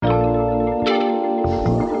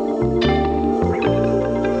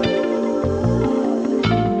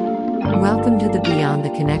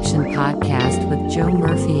Connection podcast with Joe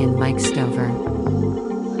Murphy and Mike Stover.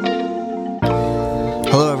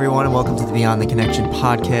 Hello, everyone, and welcome to the Beyond the Connection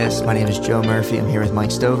podcast. My name is Joe Murphy. I'm here with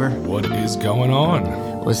Mike Stover. What is going on?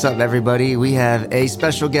 What's up, everybody? We have a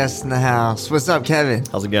special guest in the house. What's up, Kevin?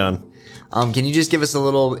 How's it going? Can you just give us a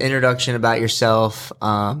little introduction about yourself,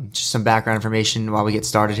 just some background information while we get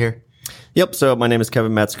started here? Yep. So my name is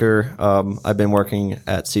Kevin Metzger. I've been working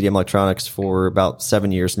at CDM Electronics for about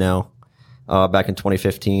 7 years now. Back in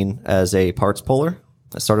 2015 as a parts puller.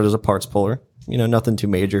 I started as a parts puller. Nothing too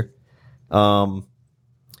major. A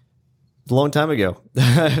long time ago.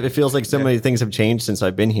 It feels like so many things have changed since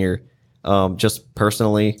I've been here. Just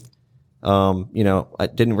personally, I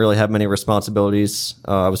didn't really have many responsibilities.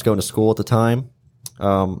 I was going to school at the time.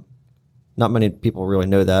 Not many people really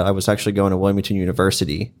know that. I was actually going to Wilmington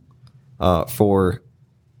University for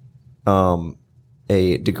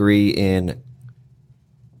a degree in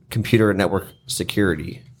computer network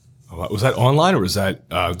security. Was that online, or was that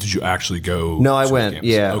did you actually go? No, I went.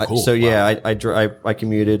 Yeah. Oh, cool. So yeah, I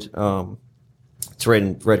commuted. It's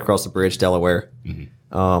right across the bridge, Delaware.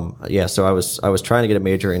 Mm-hmm. So I was trying to get a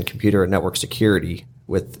major in computer and network security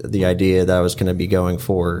with the idea that I was going to be going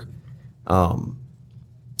for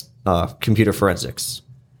computer forensics.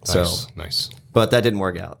 Nice. But that didn't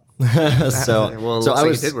work out. So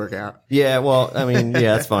it did work out. Yeah. Well, I mean,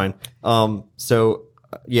 yeah, that's fine. So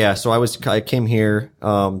I came here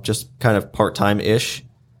just kind of part-time ish.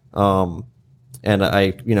 And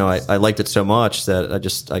I liked it so much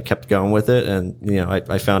that I kept going with it. And,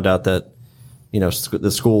 I found out that,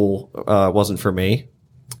 the school wasn't for me.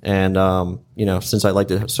 And, since I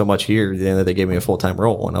liked it so much here, then they gave me a full-time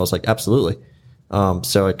role, and I was like, absolutely.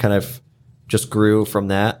 So I kind of just grew from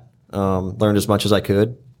that, learned as much as I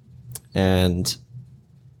could, and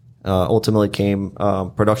ultimately came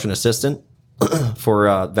production assistant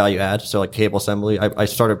for value add. So like cable assembly. I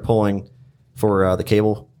started pulling for the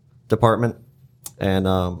cable department, and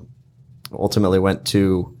ultimately went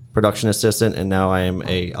to production assistant, and now I am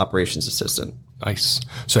a operations assistant. Nice.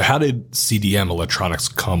 So how did CDM Electronics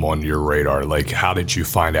come on your radar? Like, how did you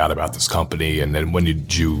find out about this company, and then when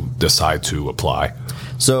did you decide to apply?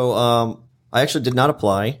 So I actually did not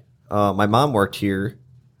apply. My mom worked here,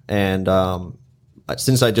 and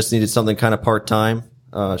since I just needed something kind of part-time,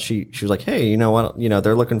 she was like, hey, you know what?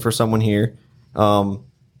 They're looking for someone here.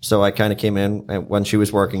 So I kind of came in when she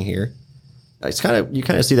was working here. You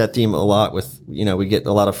kind of see that theme a lot with, we get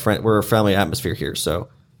a lot of we're a family atmosphere here. So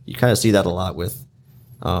you kind of see that a lot with,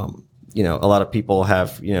 a lot of people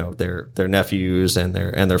have, their nephews and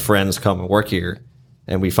their friends come and work here,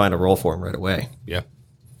 and we find a role for them right away. Yeah.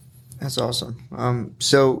 That's awesome.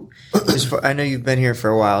 So I know you've been here for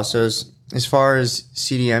a while. So as far as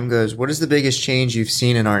CDM goes, what is the biggest change you've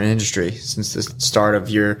seen in our industry since the start of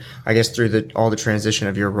through all the transition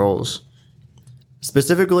of your roles?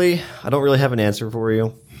 Specifically, I don't really have an answer for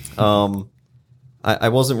you. I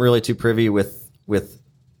wasn't really too privy with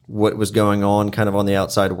what was going on kind of on the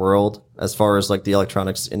outside world as far as like the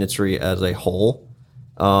electronics industry as a whole.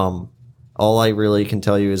 All I really can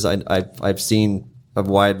tell you is I've seen a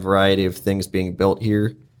wide variety of things being built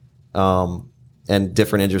here, and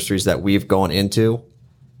different industries that we've gone into.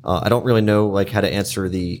 I don't really know like how to answer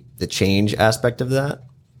the change aspect of that.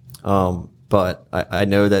 But I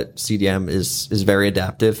know that CDM is very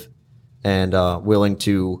adaptive and willing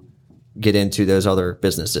to get into those other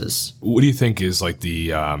businesses. What do you think is like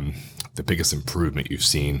the biggest improvement you've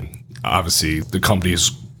seen? Obviously, the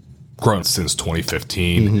company's grown since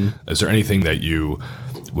 2015. Mm-hmm. Is there anything that you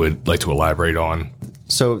would like to elaborate on?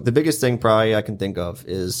 So the biggest thing probably I can think of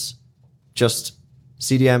is just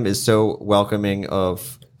CDM is so welcoming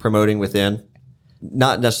of promoting within,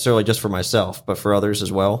 not necessarily just for myself, but for others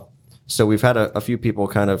as well. So we've had a few people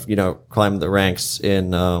kind of, climb the ranks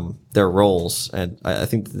in their roles. And I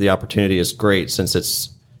think the opportunity is great since it's,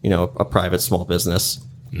 a private small business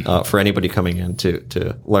for anybody coming in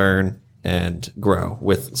to learn and grow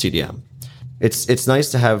with CDM. It's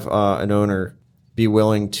nice to have an owner be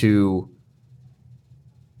willing to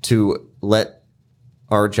let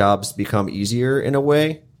our jobs become easier in a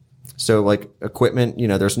way. So like equipment,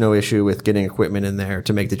 there's no issue with getting equipment in there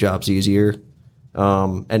to make the jobs easier.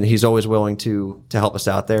 And he's always willing to help us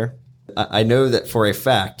out there. I know that for a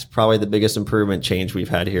fact, probably the biggest improvement change we've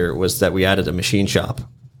had here was that we added a machine shop.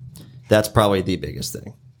 That's probably the biggest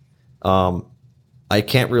thing. I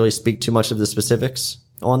can't really speak too much of the specifics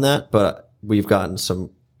on that, but we've gotten some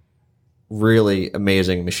really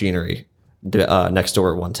amazing machinery next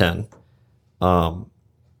door at 110.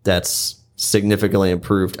 That's significantly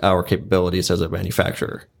improved our capabilities as a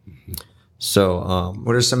manufacturer. So,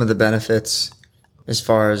 what are some of the benefits as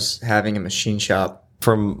far as having a machine shop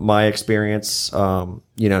from my experience,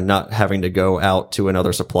 not having to go out to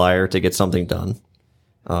another supplier to get something done.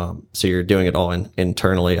 So you're doing it all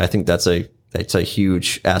internally. I think that's a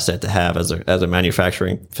huge asset to have as a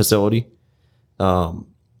manufacturing facility. And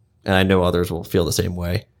I know others will feel the same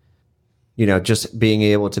way. Just being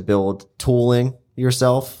able to build tooling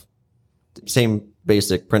yourself, same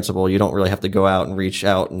basic principle. You don't really have to go out and reach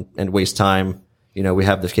out and waste time. We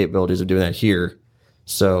have the capabilities of doing that here.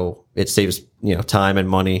 So it saves, time and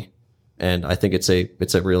money. And I think it's a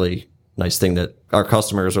really nice thing that our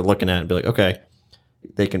customers are looking at and be like, okay,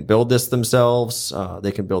 they can build this themselves.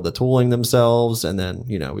 They can build the tooling themselves. And then,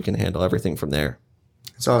 we can handle everything from there.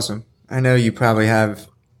 It's awesome. I know you probably have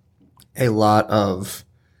a lot of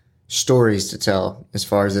stories to tell as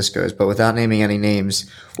far as this goes, but without naming any names,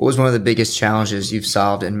 what was one of the biggest challenges you've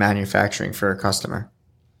solved in manufacturing for a customer?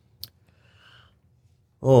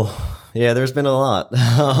 Oh, yeah, there's been a lot.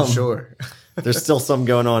 Sure. There's still some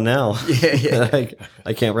going on now. Yeah.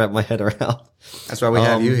 I can't wrap my head around. That's why we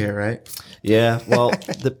have you here, right? Yeah. Well,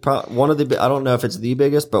 I don't know if it's the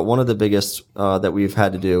biggest, but one of the biggest that we've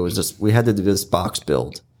had to do is we had to do this box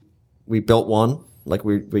build. We built one like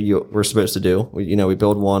we're supposed to do. We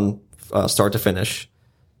build one start to finish,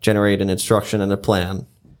 generate an instruction and a plan,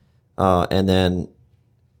 and then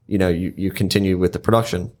you continue with the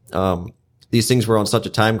production. These things were on such a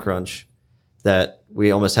time crunch that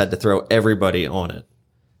we almost had to throw everybody on it.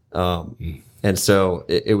 And so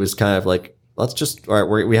it was kind of like, let's just, all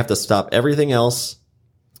right, we have to stop everything else.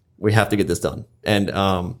 We have to get this done. And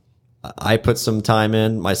I put some time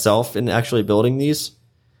in myself in actually building these.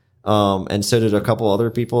 And so did a couple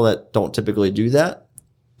other people that don't typically do that.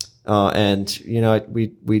 And,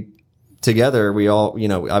 we together, we all,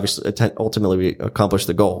 obviously ultimately we accomplished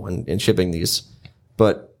the goal in shipping these.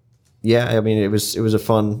 But yeah, I mean, it was a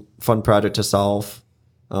fun project to solve.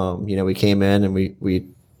 We came in and we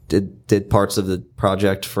did parts of the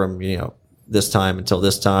project from, this time until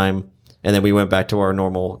this time. And then we went back to our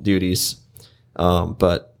normal duties.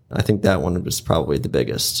 But I think that one was probably the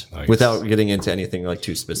biggest without getting into anything like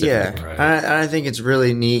too specific. Yeah. Right. I think it's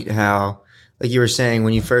really neat how, like you were saying,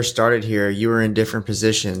 when you first started here, you were in different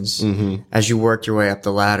positions as you worked your way up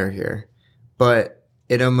the ladder here, but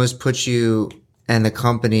it almost puts you and the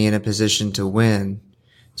company in a position to win,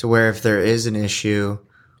 to where if there is an issue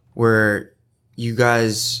where you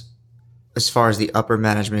guys, as far as the upper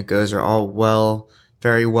management goes, are all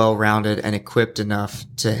very well rounded and equipped enough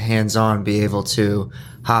to hands-on be able to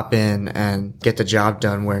hop in and get the job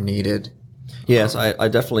done where needed. Yes, I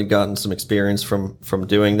definitely gotten some experience from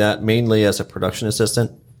doing that, mainly as a production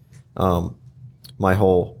assistant. My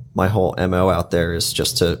whole MO out there is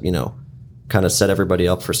just to, kind of set everybody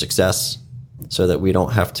up for success so that we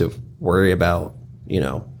don't have to worry about,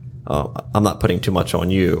 I'm not putting too much on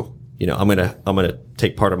you. I'm going to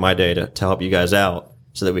take part of my day to help you guys out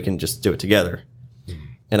so that we can just do it together.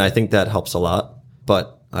 And I think that helps a lot,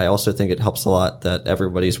 but I also think it helps a lot that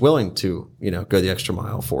everybody's willing to, go the extra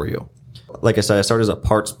mile for you. Like I said, I started as a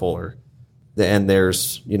parts puller, and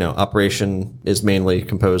there's, operation is mainly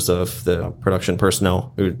composed of the production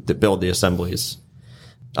personnel who build the assemblies.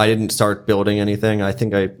 I didn't start building anything. I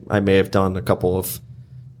think I may have done a couple of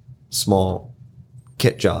small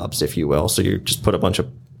kit jobs, if you will. So you just put a bunch of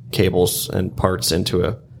cables and parts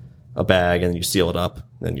into a bag and you seal it up,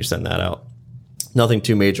 and you send that out. Nothing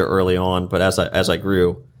too major early on, but as I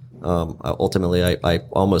grew, ultimately I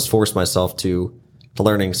almost forced myself to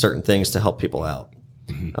learning certain things to help people out.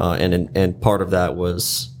 And part of that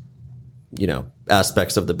was,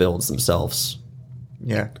 aspects of the builds themselves.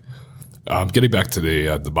 Yeah. Getting back to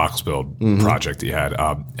the box build project you had,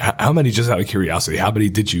 how many, just out of curiosity, how many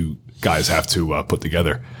did you guys have to put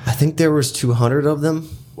together? I think there was 200 of them.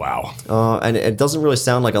 Wow. And it doesn't really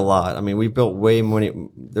sound like a lot. I mean, we built we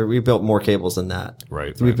built more cables than that.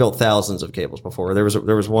 Right. We built thousands of cables before. There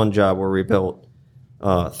was one job where we built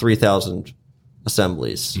 3,000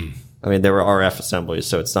 assemblies. I mean, they were RF assemblies,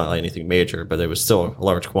 so it's not like anything major, but it was still a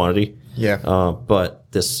large quantity. Yeah.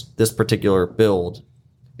 But this particular build,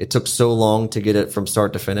 it took so long to get it from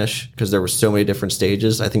start to finish because there were so many different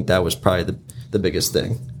stages. I think that was probably the biggest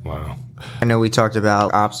thing. Wow. I know we talked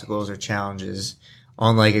about obstacles or challenges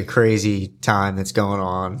on like a crazy time that's going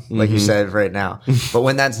on, like you said right now. But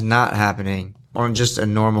when that's not happening on just a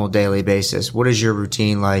normal daily basis, what is your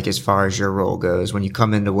routine like as far as your role goes? When you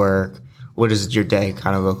come into work, what does your day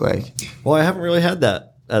kind of look like? Well, I haven't really had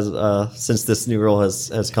that since this new role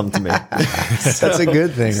has come to me. That's a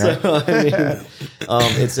good thing, right? So, I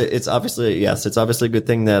mean, it's obviously, yes, it's obviously a good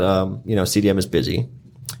thing that, CDM is busy.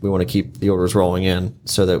 We want to keep the orders rolling in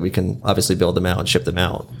so that we can obviously build them out and ship them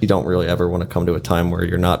out. You don't really ever want to come to a time where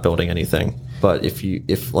you're not building anything. But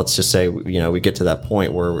if let's just say, we get to that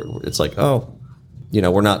point where it's like, oh,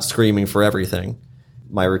 we're not screaming for everything.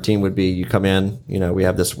 My routine would be you come in, we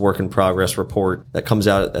have this work in progress report that comes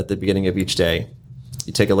out at the beginning of each day.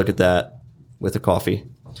 You take a look at that with a coffee.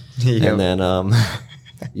 Yep. And then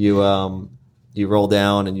you roll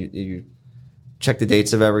down and you check the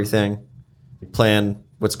dates of everything. You plan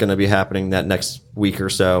what's going to be happening that next week or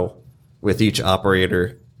so with each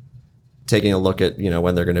operator, taking a look at,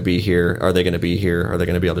 when they're going to be here. Are they going to be here? Are they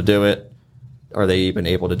going to be able to do it? Are they even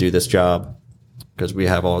able to do this job? Because we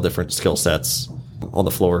have all different skill sets on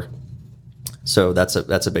the floor. So that's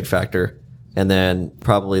a big factor. And then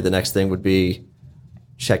probably the next thing would be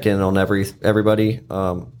check in on everybody.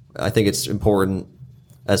 I think it's important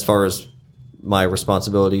as far as my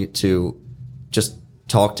responsibility to just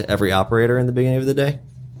talk to every operator in the beginning of the day.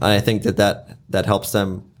 And I think that helps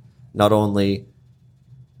them not only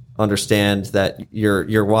understand that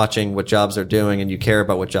you're watching what jobs they're doing and you care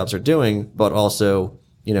about what jobs they're doing, but also,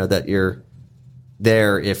 that you're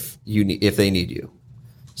there if they need you.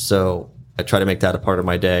 So I try to make that a part of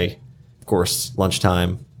my day. Of course,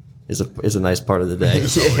 lunchtime is a nice part of the day.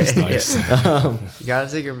 Always nice. You gotta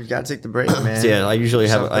take the break, man. So yeah, I usually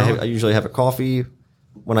have a coffee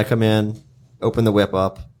when I come in, open the whip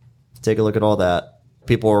up, take a look at all that.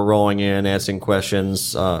 People are rolling in, asking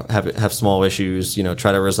questions, have small issues,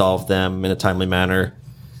 try to resolve them in a timely manner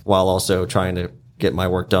while also trying to get my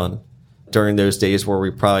work done. During those days where we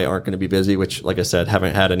probably aren't going to be busy, which, like I said,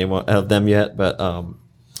 haven't had any of them yet, but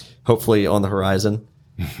hopefully on the horizon.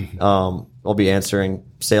 I'll be answering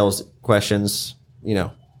sales questions,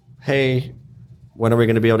 hey, when are we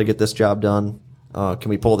going to be able to get this job done? Can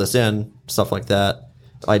we pull this in? Stuff like that.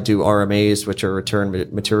 I do RMAs, which are return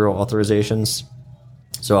material authorizations.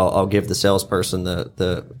 So I'll give the salesperson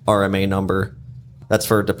the RMA number. That's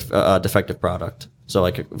for a defective product. So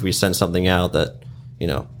like if we send something out that,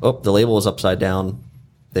 the label is upside down,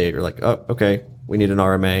 they're like, oh, okay, we need an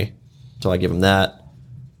RMA. So I give them that.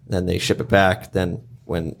 Then they ship it back. Then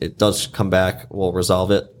when it does come back, we'll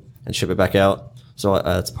resolve it and ship it back out. So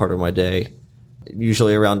that's part of my day.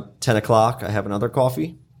 Usually around 10 o'clock, I have another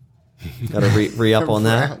coffee. Got to re-up on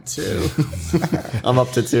that. Two. I'm up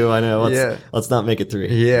to 2. I know. Let's not make it 3.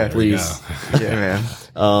 Yeah. Please. Yeah, man.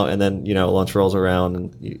 And then, lunch rolls around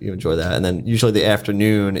and you enjoy that. And then usually the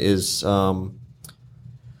afternoon is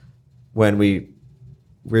when we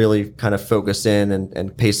really kind of focus in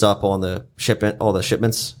and pace up on all the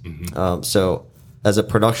shipments. Mm-hmm. So as a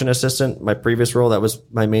production assistant, my previous role, that was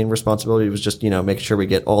my main responsibility, was just, making sure we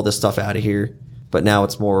get all this stuff out of here. But now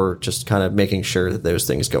it's more just kind of making sure that those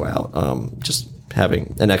things go out. Just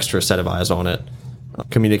having an extra set of eyes on it.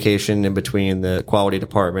 Communication in between the quality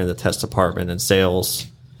department, the test department, and sales.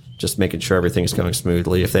 Just making sure everything's going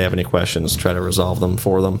smoothly. If they have any questions, try to resolve them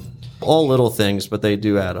for them. All little things, but they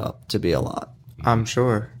do add up to be a lot. I'm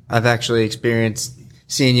sure. I've actually experienced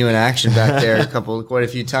seeing you in action back there quite a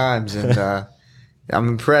few times, and I'm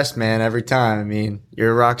impressed, man, every time. I mean,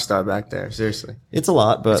 you're a rock star back there, seriously. It's a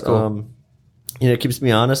lot, but cool. It keeps me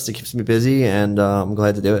honest, it keeps me busy, and I'm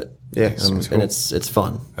glad to do it. Yeah, cool. And it's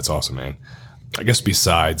fun. That's awesome, man. I guess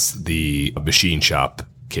besides the machine shop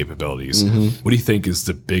capabilities, what do you think is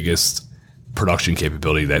the biggest production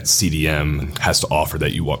capability that CDM has to offer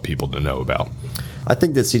that you want people to know about? I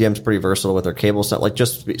think that CDM is pretty versatile with their cable set. Like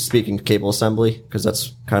just speaking cable assembly, because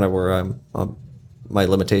that's kind of where my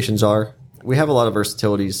limitations are. We have a lot of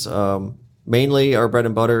versatilities. Mainly, our bread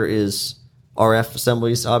and butter is RF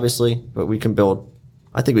assemblies, obviously, but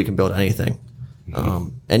I think we can build anything.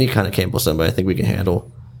 Any kind of cable assembly, I think we can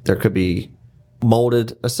handle. There could be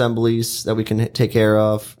molded assemblies that we can take care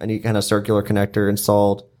of. Any kind of circular connector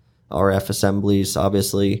installed. RF assemblies,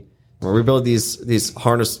 obviously. Where we build these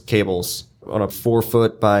harness cables on a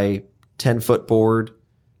 4-foot by 10-foot board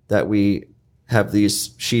that we have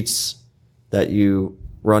these sheets that you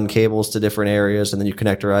run cables to different areas and then you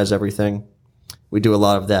connectorize everything. We do a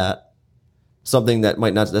lot of that. Something that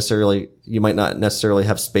you might not necessarily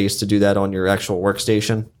have space to do that on your actual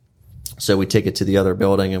workstation. So we take it to the other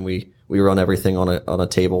building and we run everything on a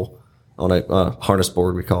table, on a harness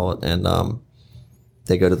board, we call it. And,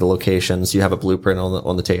 they go to the locations. You have a blueprint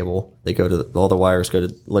on the table. They go to all the wires go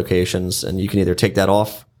to locations, and you can either take that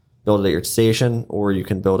off, build it at your station, or you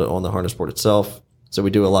can build it on the harness board itself. So we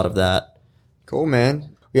do a lot of that. Cool,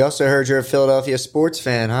 man. We also heard you're a Philadelphia sports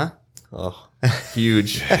fan, huh? Oh,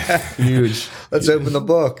 huge, huge. Let's open the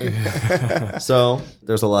book. So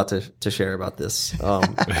there's a lot to share about this.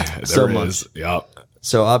 There so it much. is. Yep.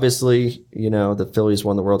 So obviously, the Phillies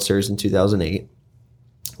won the World Series in 2008.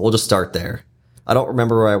 we'll just start there. I don't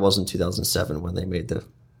remember where I was in 2007 when they made the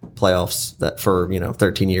playoffs that for,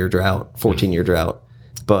 13-year drought, 14-year drought.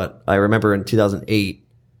 But I remember in 2008,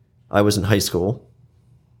 I was in high school.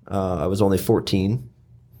 I was only 14.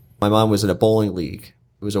 My mom was in a bowling league.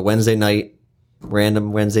 It was a Wednesday night,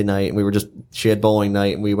 random Wednesday night, and she had bowling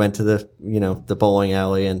night, and we went to the bowling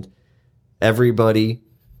alley, and everybody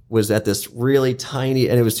was at this really tiny,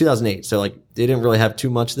 and it was 2008, so like they didn't really have too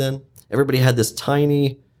much then. Everybody had this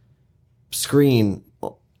tiny screen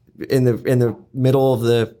in the middle of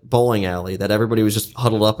the bowling alley that everybody was just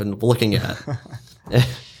huddled up and looking at.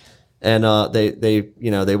 And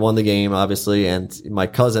they won the game, obviously, and my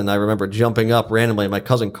cousin, I remember jumping up randomly, and my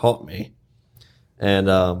cousin caught me. And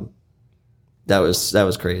that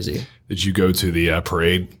was crazy. Did you go to the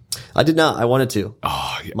parade? I did not. I wanted to.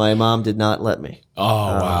 Oh, yeah. My mom did not let me. Oh,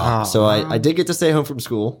 wow. So I did get to stay home from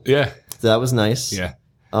school. Yeah. So that was nice. Yeah.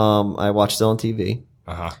 I watched it on TV.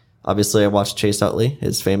 Uh-huh. Obviously, I watched Chase Utley,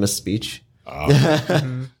 his famous speech.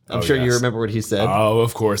 Oh. I'm sure you remember what he said. Oh,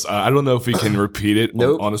 of course. I don't know if we can repeat it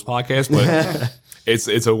on this podcast, but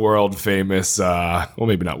it's a world famous, well,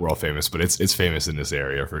 maybe not world famous, but it's famous in this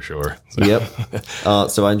area for sure. So. Yep.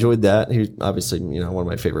 So I enjoyed that. He's obviously, one of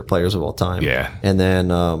my favorite players of all time. Yeah. And then,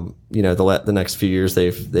 the next few years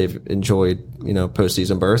they've enjoyed,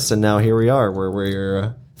 postseason berths, and now here we are where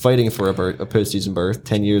we're fighting for a postseason berth,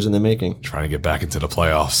 10 years in the making. Trying to get back into the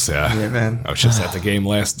playoffs. Yeah, man. I was just at the game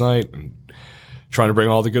last night and trying to bring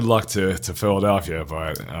all the good luck to Philadelphia,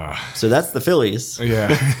 but so that's the Phillies.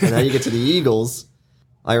 Yeah. And now you get to the Eagles.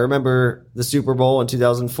 I remember the Super Bowl in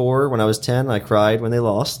 2004 when I was 10. I cried when they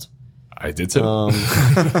lost. I did too.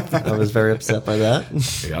 I was very upset by that.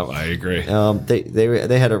 Yeah, I agree.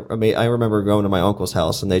 They had I remember going to my uncle's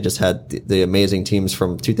house, and they just had the amazing teams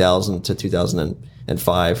from 2000 to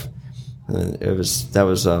 2005. And it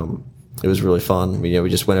was really fun. We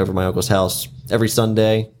just went over to my uncle's house every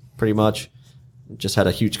Sunday, pretty much. Just had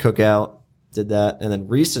a huge cookout, did that. And then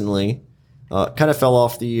recently, kind of fell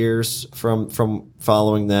off the years from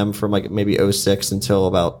following them from like maybe 06 until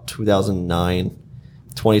about 2009.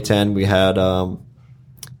 2010, we had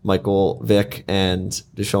Michael Vick and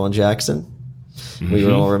Deshaun Jackson. Mm-hmm.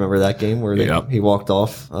 We all remember that game where he walked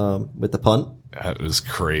off with the punt. That was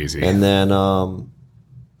crazy. And then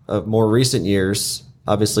more recent years,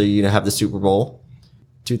 obviously, have the Super Bowl,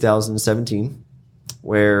 2017.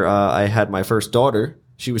 Where I had my first daughter.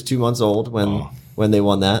 She was 2 months old when they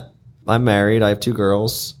won that. I'm married. I have 2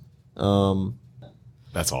 girls.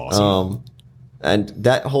 That's awesome. And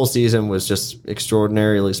that whole season was just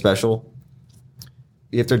extraordinarily special.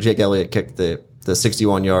 After Jake Elliott kicked the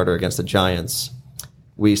 61-yarder against the Giants,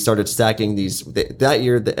 we started stacking these. That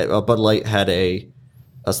year, Bud Light had a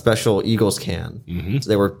special Eagles can. Mm-hmm. So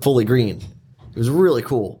they were fully green. It was really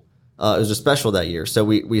cool. It was a special that year. So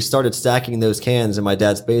we started stacking those cans in my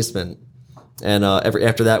dad's basement. And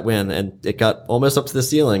after that win, and it got almost up to the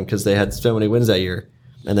ceiling because they had so many wins that year.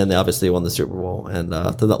 And then they obviously won the Super Bowl. And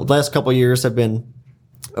the last couple of years have been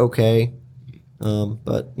okay.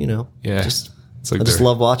 But, yeah. I just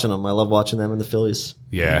love watching them. I love watching them in the Phillies.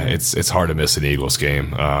 Yeah, it's hard to miss an Eagles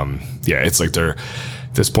game. It's like they're,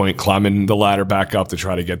 at this point, climbing the ladder back up to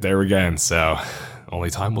try to get there again. So only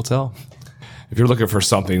time will tell. If you're looking for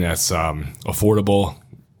something that's affordable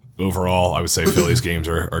overall, I would say Phillies games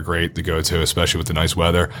are great to go to, especially with the nice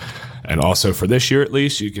weather. And also for this year, at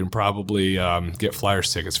least, you can probably get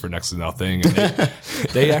Flyers tickets for next to nothing. And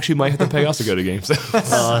they actually might have to pay us to go to games. Oh,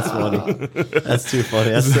 that's funny. That's too funny.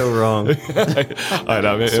 That's so wrong. I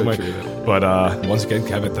know. But once again,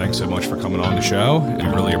 Kevin, thanks so much for coming on the show. We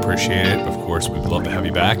really appreciate it. Of course, we'd love to have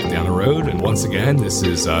you back down the road. And once again, this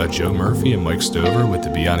is Joe Murphy and Mike Stover with the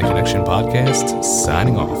Beyond a Connection podcast,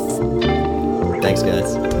 signing off. Thanks,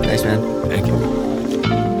 guys. Thanks, man. Thank you.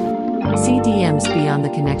 CDM's Beyond the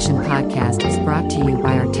Connection podcast is brought to you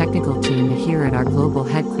by our technical team here at our global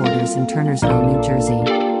headquarters in Turnersville, New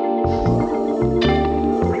Jersey.